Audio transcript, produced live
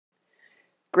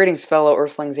Greetings fellow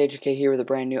Earthlings, HK here with a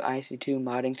brand new IC2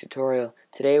 modding tutorial.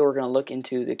 Today we're going to look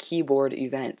into the keyboard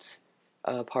events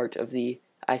part of the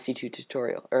IC2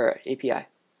 tutorial, or API.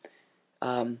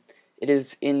 It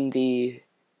is in the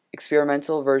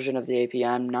experimental version of the API.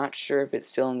 I'm not sure if it's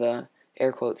still in the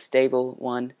air quotes stable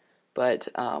one, but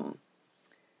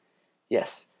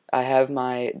yes, I have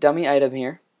my dummy item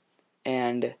here,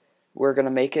 and we're going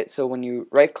to make it so when you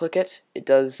right click it, it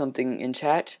does something in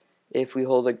chat. If we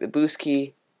hold like the boost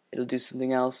key, it'll do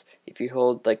something else. If you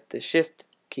hold like the shift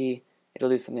key, it'll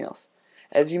do something else.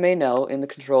 As you may know, in the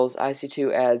controls,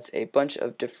 IC2 adds a bunch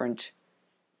of different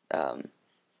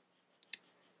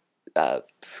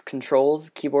controls,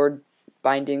 keyboard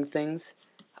binding things,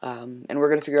 and we're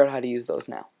going to figure out how to use those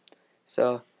now.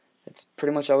 So that's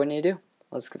pretty much all we need to do.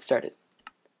 Let's get started.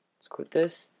 Let's quit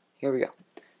this. Here we go.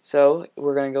 So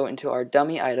we're going to go into our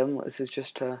dummy item. This is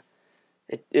just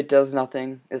it does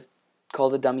nothing. It's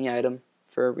called a dummy item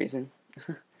for a reason.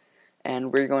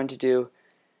 And we're going to do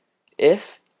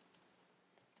if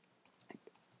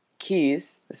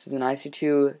keys, this is an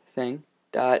IC2 thing,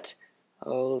 dot,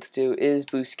 let's do is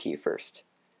boost key first,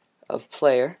 of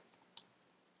player,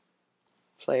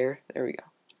 there we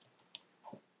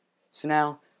go. So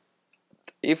now,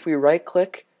 if we right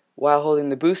click while holding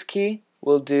the boost key,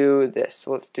 we'll do this.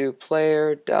 So let's do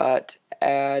player dot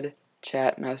add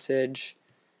chat message.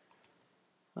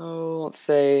 Let's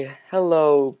say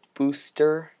hello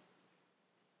booster.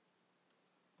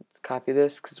 Let's copy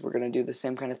this because we're going to do the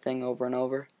same kind of thing over and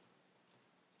over.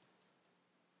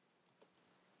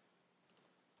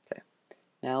 Okay.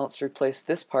 Now let's replace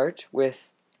this part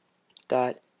with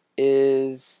dot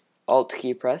is alt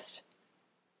key pressed.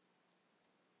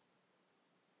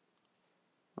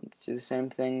 Let's do the same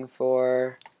thing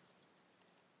for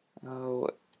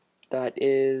dot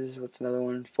is, what's another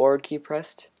one, forward key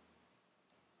pressed.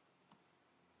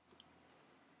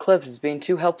 Clips is being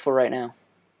too helpful right now.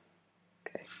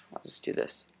 Okay, I'll just do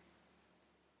this.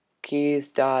 Keys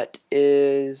dot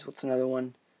is, what's another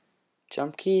one?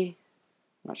 Jump key.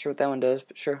 Not sure what that one does,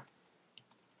 but sure.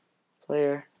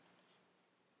 Player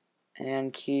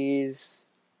and keys.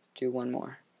 Let's do one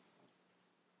more.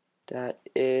 That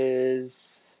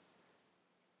is.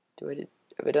 Have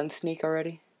I done sneak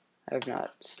already? I have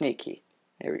not. Sneak key.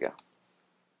 There we go.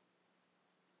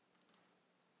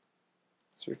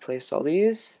 Let's replace all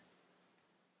these.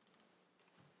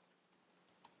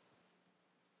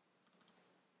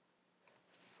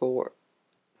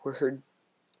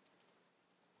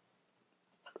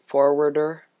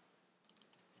 Forwarder,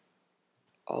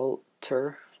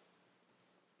 alter.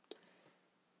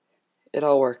 It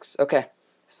all works. Okay,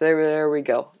 so there we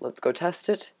go. Let's go test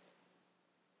it.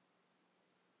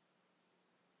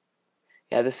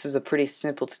 Yeah, this is a pretty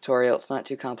simple tutorial. It's not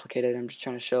too complicated. I'm just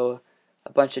trying to show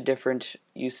a bunch of different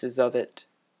uses of it.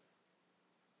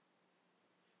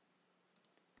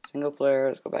 Single player,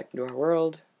 let's go back into our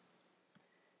world.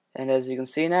 And as you can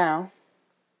see now,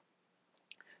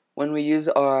 when we use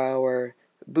our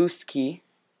boost key,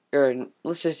 or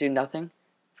let's just do nothing.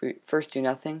 If we first do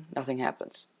nothing, nothing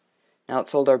happens. Now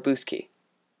let's hold our boost key.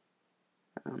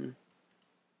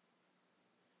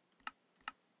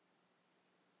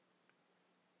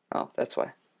 Oh, that's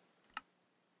why.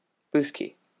 Boost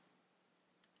key.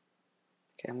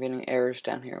 Okay, I'm getting errors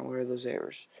down here. What are those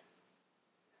errors?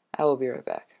 I will be right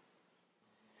back.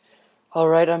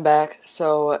 Alright, I'm back.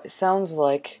 So it sounds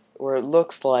like, or it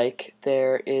looks like,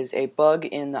 there is a bug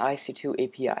in the IC2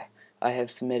 API. I have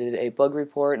submitted a bug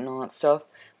report and all that stuff,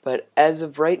 but as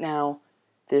of right now,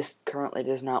 this currently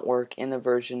does not work in the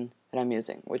version that I'm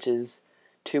using, which is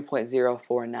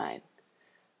 2.049,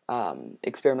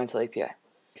 experimental API.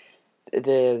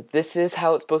 This is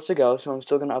how it's supposed to go, so I'm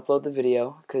still going to upload the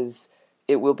video, because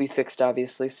it will be fixed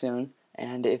obviously soon,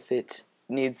 and if it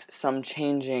needs some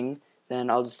changing, then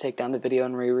I'll just take down the video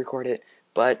and re-record it.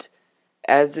 But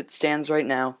as it stands right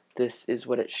now, this is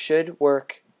what it should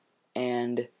work,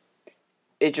 and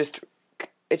it just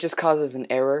causes an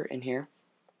error in here.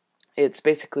 It's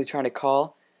basically trying to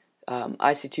call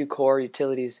IC2 Core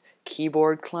Utilities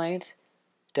Keyboard Client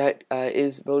that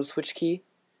is mode switch key,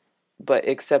 but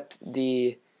except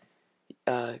the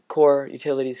Core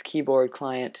Utilities Keyboard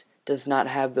Client does not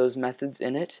have those methods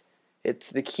in it. It's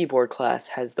the keyboard class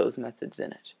has those methods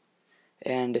in it.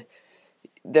 And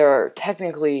there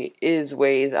technically is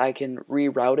ways I can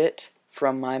reroute it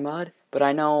from my mod, but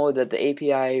I know that the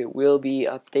API will be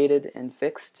updated and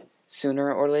fixed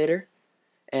sooner or later,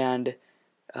 and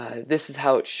this is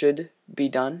how it should be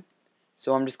done,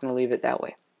 so I'm just going to leave it that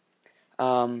way.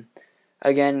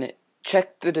 Again,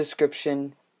 check the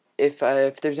description if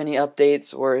there's any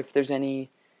updates or if there's any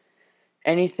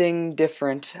anything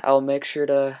different, I'll make sure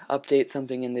to update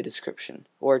something in the description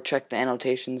or check the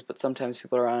annotations, but sometimes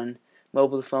people are on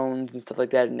mobile phones and stuff like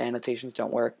that and annotations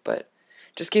don't work, but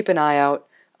just keep an eye out.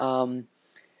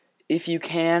 If you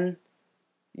can,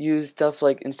 use stuff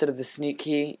like, instead of the sneak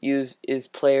key, use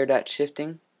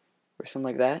isPlayer.shifting or something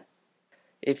like that.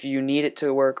 If you need it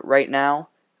to work right now,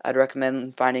 I'd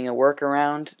recommend finding a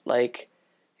workaround, like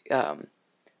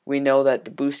we know that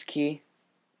the boost key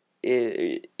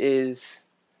is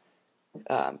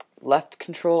left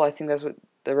control. I think that's what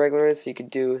the regular is. So you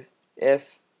could do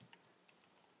if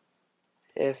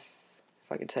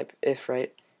I can type if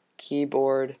right,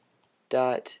 keyboard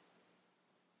dot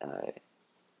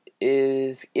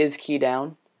is key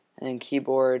down, and then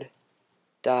keyboard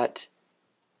dot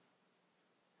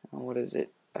what is it,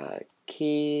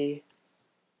 key,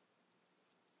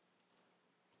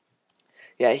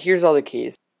 yeah, here's all the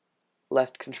keys,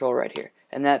 left control right here,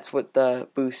 and that's what the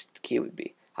boost key would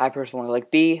be. I personally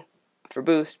like B for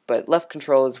boost, but left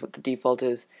control is what the default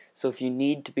is. So if you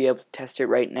need to be able to test it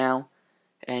right now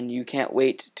and you can't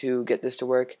wait to get this to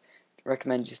work,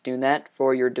 recommend just doing that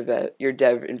for your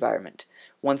dev environment.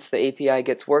 Once the API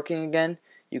gets working again,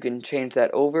 you can change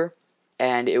that over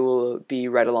and it will be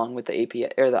right along with the API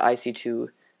or the IC2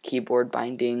 keyboard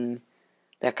binding,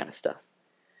 that kind of stuff.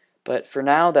 But for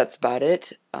now, that's about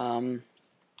it.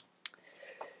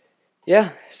 Yeah,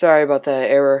 sorry about the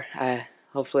error.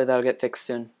 Hopefully that'll get fixed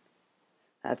soon.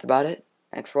 That's about it.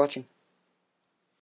 Thanks for watching.